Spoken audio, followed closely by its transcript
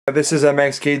This is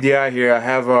MXKDI here. I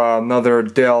have another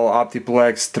Dell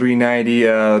Optiplex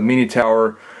 390 mini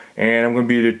tower, and I'm going to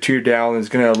be the teardown. It's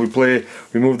going to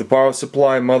remove the power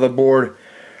supply, motherboard,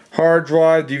 hard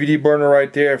drive, DVD burner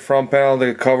right there, front panel,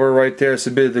 the cover right there. It's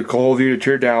a bit the whole view to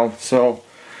tear down. So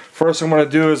first I'm going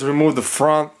to do is remove the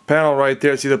front panel right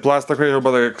there. See the plastic right here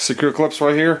by the secure clips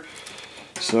right here?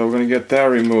 So we're going to get that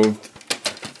removed.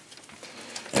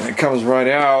 And it comes right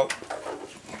out.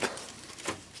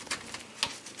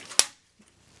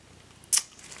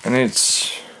 And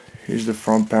here's the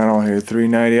front panel here,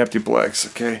 390 Optiplex,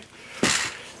 okay.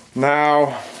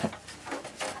 Now,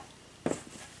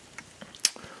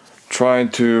 trying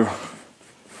to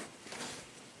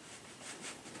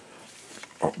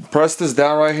press this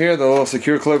down right here, the little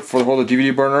secure clip for the whole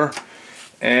DVD burner,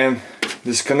 and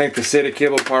disconnect the SATA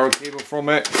cable, power cable from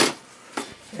it,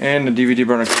 and the DVD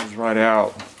burner comes right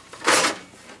out.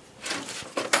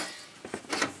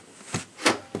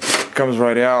 Comes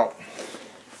right out.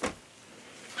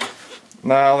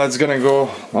 Now I'm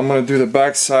gonna do the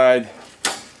back side,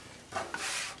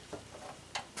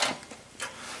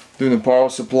 doing the power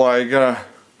supply. You gotta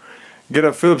get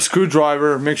a Phillips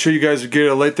screwdriver. Make sure you guys get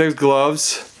a latex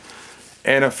gloves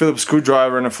and a Phillips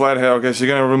screwdriver and a flathead. Okay, so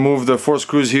you're gonna remove the 4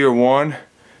 screws here, 1,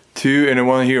 2, and then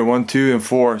 1 here, 1, 2, and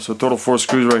 4. So total 4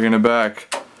 screws right here in the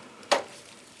back.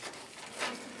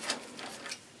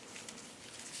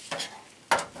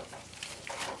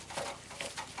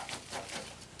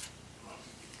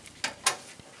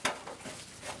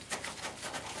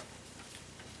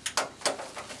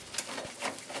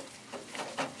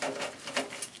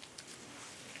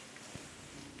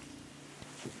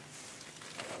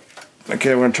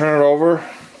 Okay, we're going to turn it over.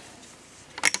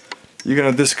 You're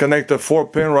going to disconnect the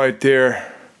 4-pin right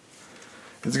there.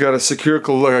 It's got a secure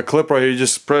clip right here. You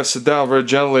just press it down very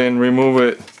gently and remove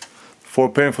it.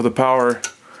 4-pin for the power.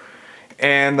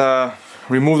 And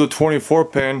remove the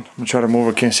 24-pin. I'm going to try to move,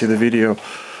 I can't see the video.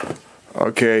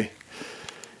 Okay.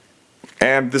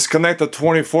 And disconnect the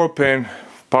 24-pin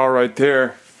power right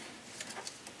there.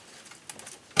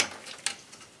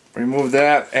 Remove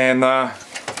that, and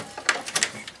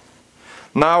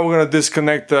now we're gonna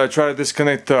try to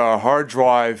disconnect the hard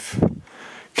drive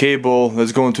cable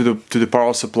that's going to the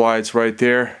power supply. It's right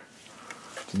there.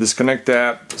 So disconnect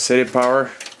that, SATA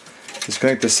power.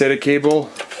 Disconnect the SATA cable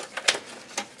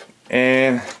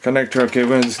and connector. Okay,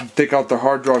 we're gonna just take out the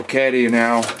hard drive caddy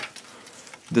now.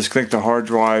 Disconnect the hard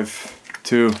drive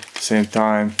too at the same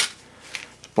time.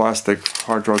 Plastic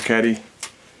hard drive caddy.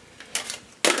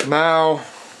 Now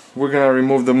we're gonna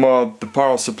remove the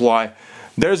power supply.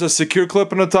 There's a secure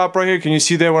clip on the top right here. Can you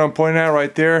see that what I'm pointing at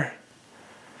right there?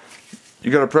 You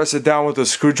gotta press it down with a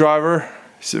screwdriver.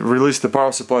 So release the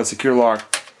power supply secure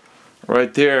lock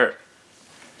right there,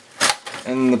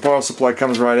 and the power supply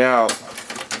comes right out.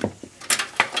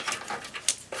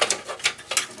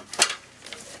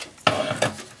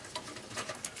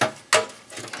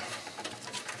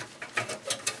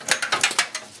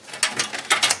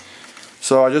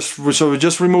 So we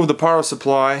just removed the power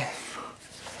supply.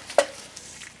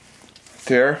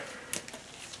 There.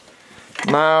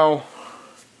 Now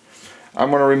I'm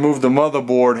going to remove the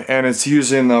motherboard, and it's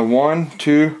using the 1,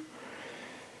 2,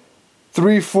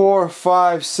 3, 4,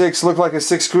 5, 6. Look like a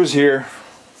 6 screws here.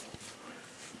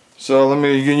 So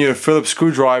you need a Phillips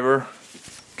screwdriver.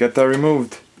 Get that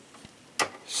removed.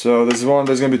 So there's going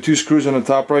to be 2 screws on the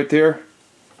top right there.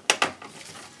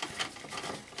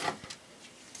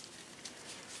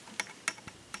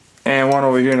 And 1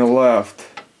 over here on the left.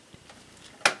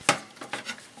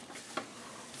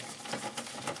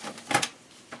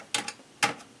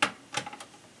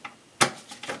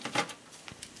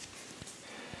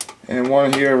 And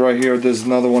 1 here, right here. There's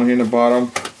another 1 here in the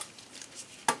bottom.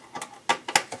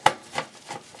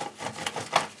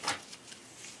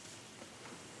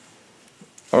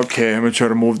 Okay, I'm gonna try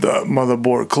to move the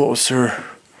motherboard closer.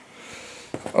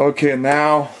 Okay,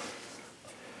 now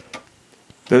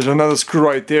there's another screw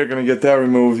right there. Gonna get that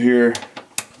removed here.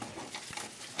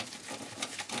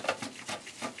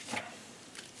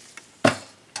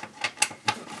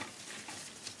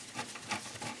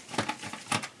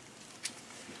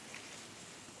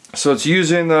 So it's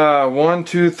using 1,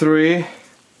 2, 3.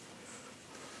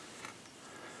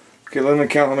 Okay, let me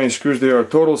count how many screws there are.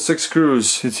 Total 6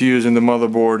 screws it's using the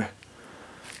motherboard.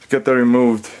 Let's get that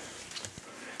removed.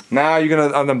 Now you're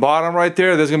gonna, on the bottom right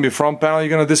there, there's gonna be front panel you're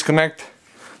gonna disconnect.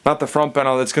 Not the front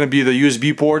panel, that's gonna be the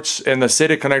USB ports and the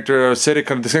SATA connector.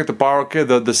 Disconnect the power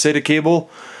the SATA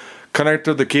cable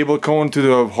connector, the cable going to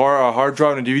the hard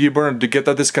drive and the DVD burner to get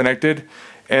that disconnected.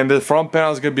 And the front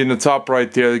panel is going to be in the top right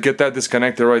there. Get that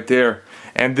disconnected right there.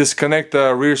 And disconnect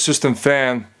the rear system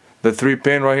fan the 3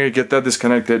 pin right here, get that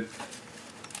disconnected.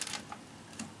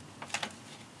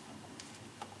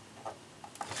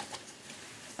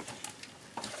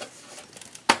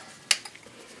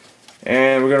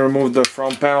 And we're going to remove the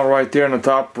front panel right there in the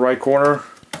top right corner.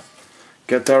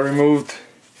 Get that removed.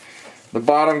 The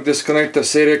bottom, disconnect the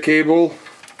SATA cable.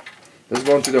 That's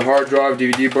going to the hard drive,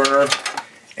 DVD burner.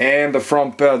 And the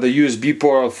front, the USB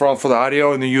port out front for the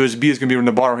audio, and the USB is going to be in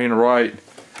the bottom here on the right.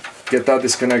 Get that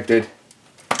disconnected.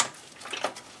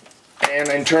 And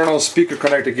the internal speaker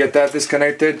connector, get that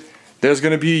disconnected. There's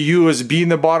going to be a USB in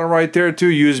the bottom right there too,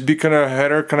 USB kind of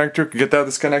header connector, get that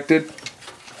disconnected.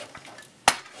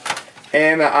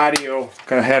 And the audio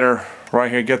kind of header right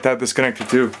here, get that disconnected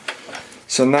too.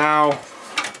 So now I'm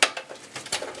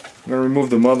going to remove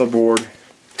the motherboard.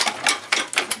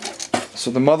 So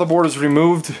the motherboard is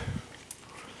removed,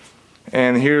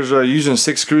 and here's using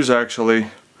 6 screws actually.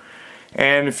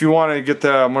 And if you want to get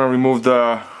the, I'm going to remove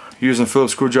the, using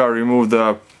Phillips screwdriver, remove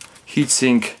the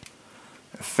heatsink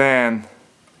fan.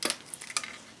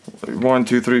 1,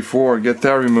 2, 3, 4. Get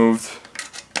that removed.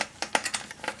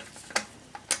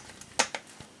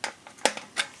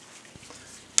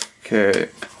 Okay.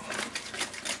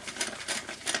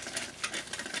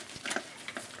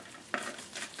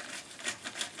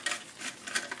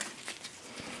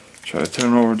 Try to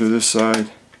turn it over to this side.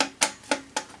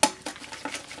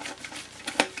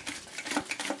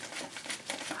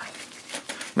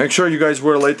 Make sure you guys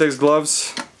wear latex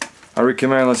gloves. I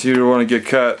recommend, unless you want to get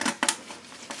cut.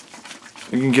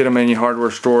 You can get them in any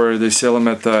hardware store. They sell them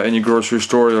at any grocery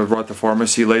store or at the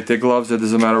pharmacy. Latex gloves. It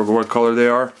doesn't matter what color they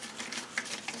are.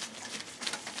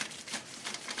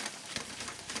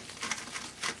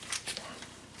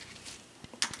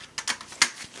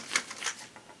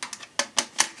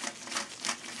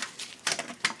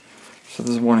 So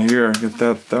there's one here. Get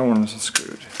that one is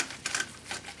unscrewed.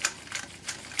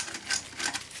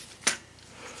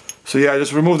 So yeah,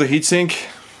 just remove the heatsink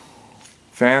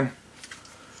fan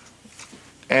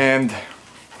and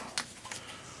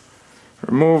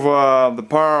remove the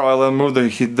power oil and remove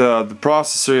the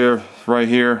processor right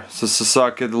here. So it's a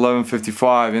socket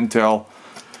 1155 Intel.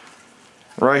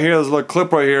 Right here, there's a little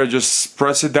clip right here. Just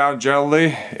press it down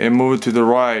gently and move it to the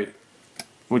right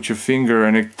with your finger,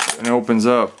 and it opens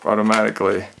up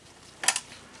automatically.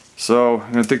 So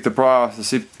I'm gonna take the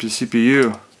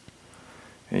CPU.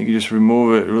 And you can just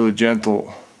remove it really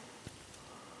gentle.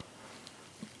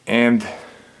 And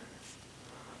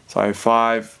side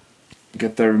 5,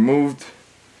 get that removed.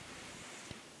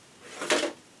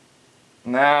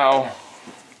 Now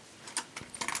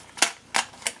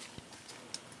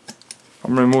I'm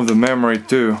gonna remove the memory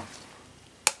too.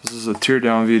 This is a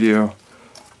teardown video.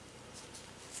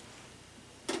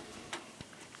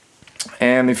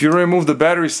 And if you remove the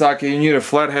battery socket, you need a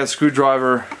flathead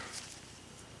screwdriver.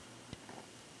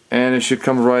 And it should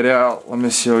come right out. Let me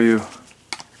show you.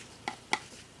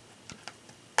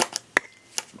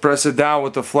 Press it down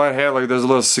with the flathead, like there's a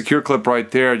little secure clip right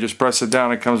there. Just press it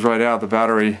down, it comes right out, the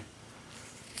battery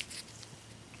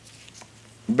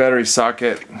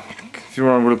socket. If you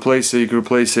want to replace it, you can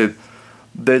replace it.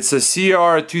 It's a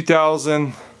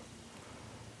CR2000.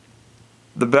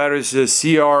 The battery says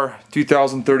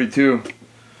CR2032.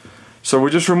 So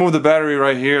we just remove the battery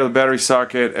right here, the battery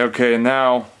socket. Okay, and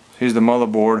now here's the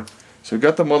motherboard. So we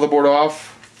got the motherboard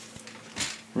off,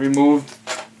 removed.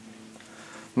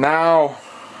 Now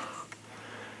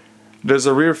there's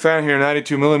a rear fan here,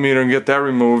 92mm, and get that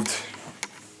removed.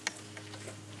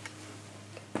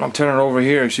 I'll turn it over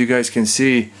here so you guys can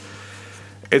see.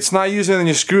 It's not using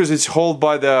any screws. It's held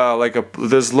by the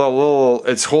there's little.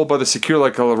 It's held by the secure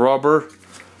like a rubber.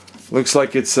 Looks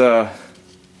like it's yeah,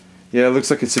 it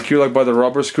looks like it's secure like by the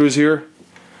rubber screws here.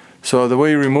 So the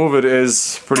way you remove it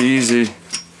is pretty easy.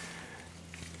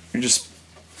 You just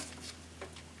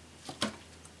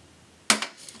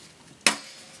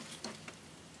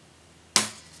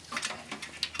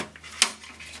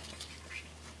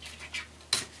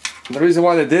the reason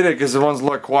why they did it because it runs a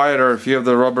lot quieter if you have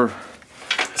the rubber.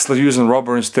 It's like using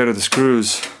rubber instead of the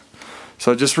screws.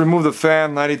 So just remove the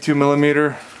fan,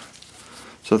 92mm.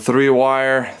 So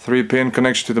 3-wire, 3-pin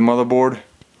connection to the motherboard.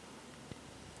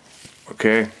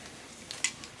 Okay.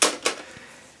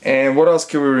 And what else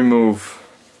can we remove?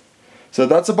 So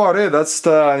that's about it. That's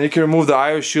you can remove the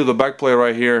IO shield, the backplate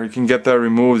right here. You can get that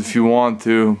removed if you want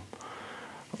to.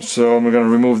 So I'm gonna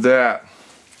remove that.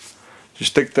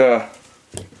 Just take the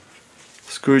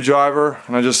screwdriver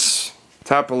and I just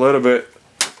tap a little bit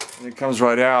and it comes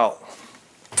right out.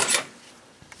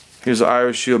 Here's the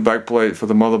IO shield backplate for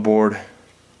the motherboard.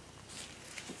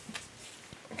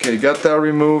 Okay, got that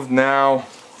removed. Now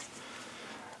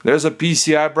There's a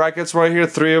PCI brackets right here,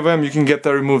 3 of them. You can get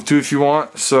that removed too if you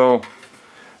want. So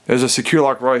there's a secure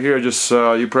lock right here. Just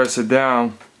you press it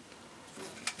down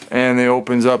and it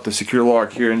opens up the secure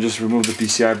lock here, and just remove the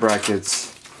PCI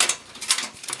brackets.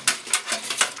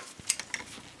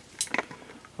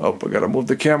 Oh, I gotta move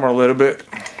the camera a little bit.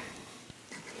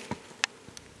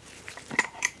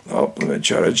 Oh, let me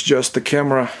try to adjust the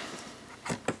camera.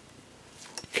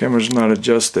 Camera's not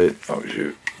adjusted. Oh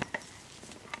shoot.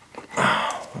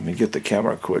 Let me get the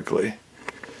camera quickly.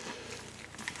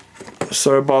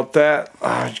 Sorry about that.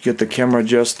 Get the camera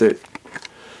adjusted.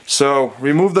 So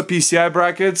remove the PCI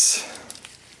brackets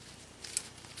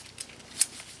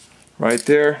right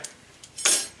there.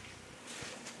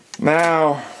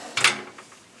 Now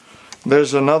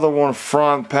there's another one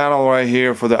front panel right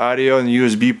here for the audio and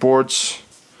USB ports.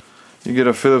 You get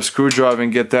a Phillips screwdriver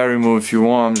and get that removed if you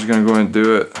want. I'm just gonna go ahead and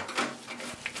do it.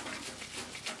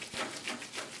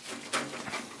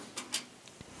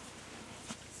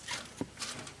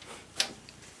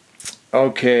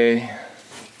 Okay,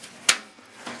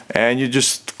 and you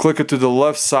just click it to the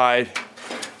left side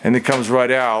and it comes right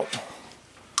out.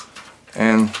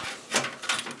 And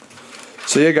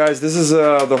so yeah guys, this is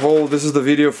the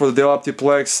video for the Dell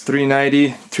Optiplex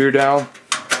 390 Teardown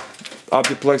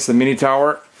Optiplex, the mini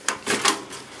tower.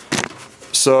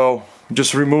 So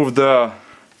just remove the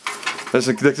this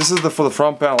is for the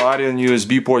front panel audio and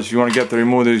USB ports. If you want to get the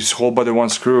removed, just hold by the one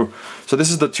screw. So this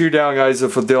is the teardown, guys,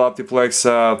 for Dell Optiplex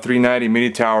 390 mini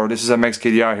tower. This is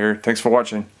MXKDI here. Thanks for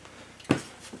watching.